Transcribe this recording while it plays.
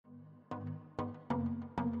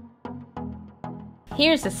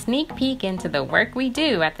Here's a sneak peek into the work we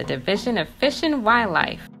do at the Division of Fish and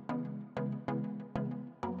Wildlife.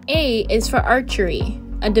 A is for archery,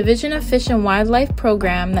 a Division of Fish and Wildlife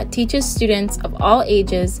program that teaches students of all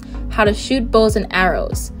ages how to shoot bows and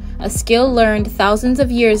arrows, a skill learned thousands of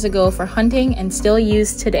years ago for hunting and still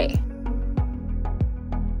used today.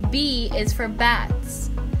 B is for bats.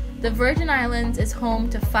 The Virgin Islands is home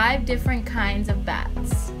to 5 different kinds of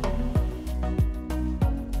bats.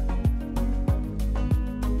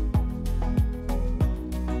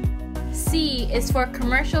 C is for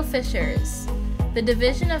commercial fishers. The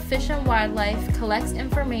Division of Fish and Wildlife collects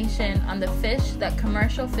information on the fish that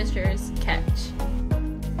commercial fishers catch.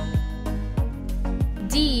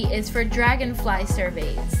 D is for dragonfly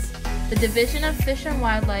surveys. The Division of Fish and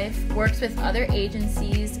Wildlife works with other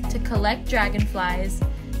agencies to collect dragonflies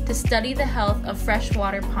to study the health of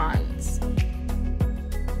freshwater ponds.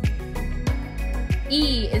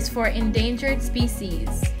 E is for endangered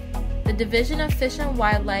species. The Division of Fish and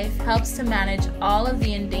Wildlife helps to manage all of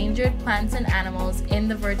the endangered plants and animals in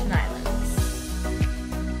the Virgin Islands.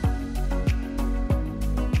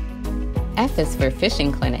 F is for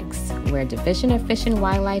fishing clinics, where Division of Fish and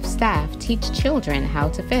Wildlife staff teach children how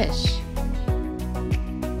to fish.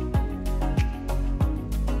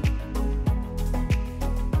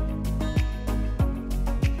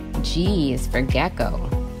 G is for gecko,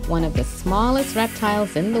 one of the smallest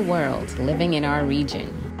reptiles in the world living in our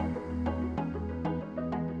region.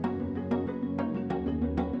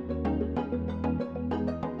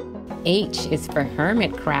 H is for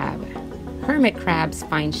hermit crab. Hermit crabs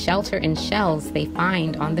find shelter in shells they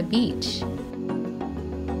find on the beach.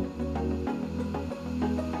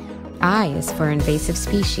 I is for invasive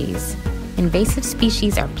species. Invasive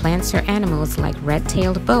species are plants or animals like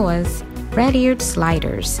red-tailed boas, red-eared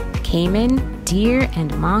sliders, caiman, deer,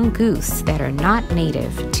 and mongoose that are not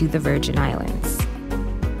native to the Virgin Islands.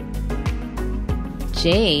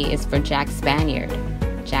 J is for Jack Spaniard.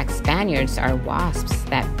 Jack Spaniards are wasps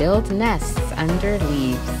that build nests under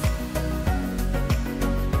leaves.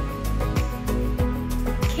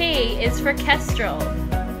 K is for kestrel.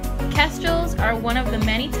 Kestrels are one of the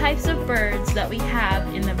many types of birds that we have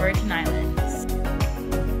in the Virgin Islands.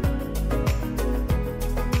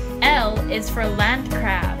 L is for land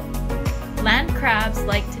crab. Land crabs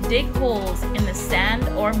like to dig holes in the sand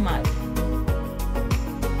or mud.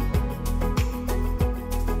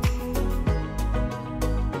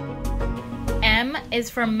 M is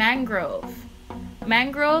for mangrove.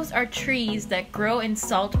 Mangroves are trees that grow in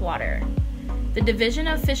salt water. The Division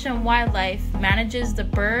of Fish and Wildlife manages the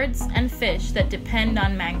birds and fish that depend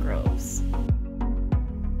on mangroves.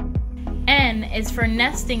 N is for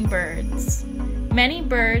nesting birds. Many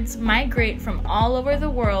birds migrate from all over the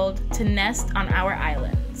world to nest on our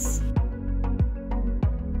islands.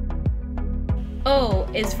 O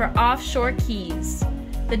is for offshore keys.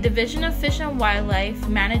 The Division of Fish and Wildlife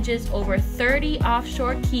manages over 30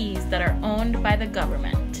 offshore keys that are owned by the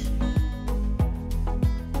government.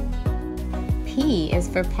 P is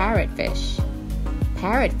for parrotfish.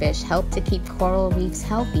 Parrotfish help to keep coral reefs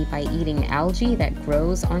healthy by eating algae that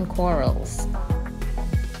grows on corals.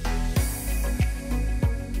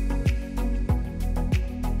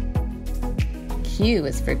 Q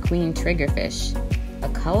is for queen triggerfish, a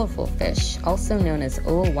colorful fish also known as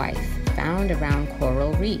alewife, found around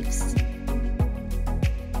coral reefs.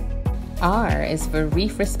 R is for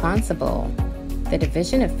reef responsible. The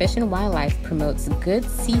Division of Fish and Wildlife promotes good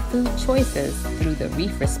seafood choices through the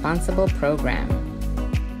Reef Responsible program.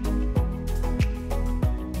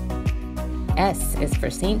 S is for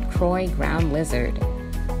St. Croix ground lizard,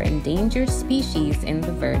 an endangered species in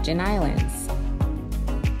the Virgin Islands.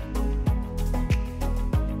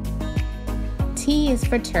 T is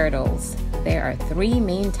for turtles. There are 3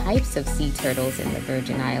 main types of sea turtles in the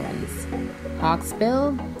Virgin Islands: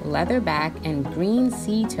 hawksbill, leatherback, and green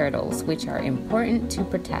sea turtles, which are important to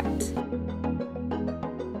protect.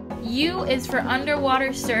 U is for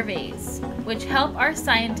underwater surveys, which help our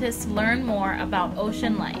scientists learn more about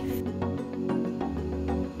ocean life.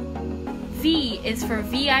 V is for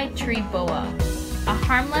VI tree boa, a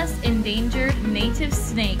harmless endangered native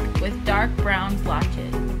snake with dark brown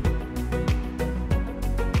blotches.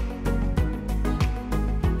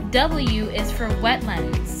 W is for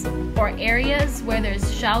wetlands, or areas where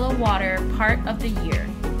there's shallow water part of the year.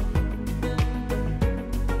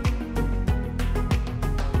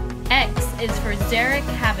 X is for xeric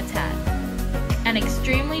habitat, an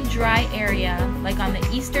extremely dry area like on the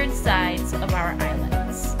eastern sides of our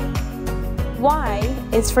islands. Y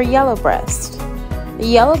is for yellowbreast. The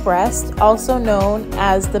yellowbreast, also known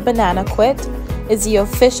as the banana quit, is the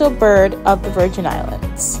official bird of the Virgin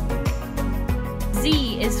Islands?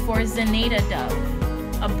 Z is for Zenaida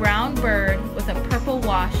dove, a brown bird with a purple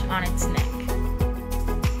wash on its neck.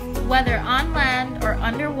 Whether on land or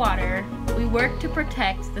underwater, we work to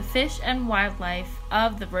protect the fish and wildlife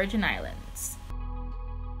of the Virgin Islands.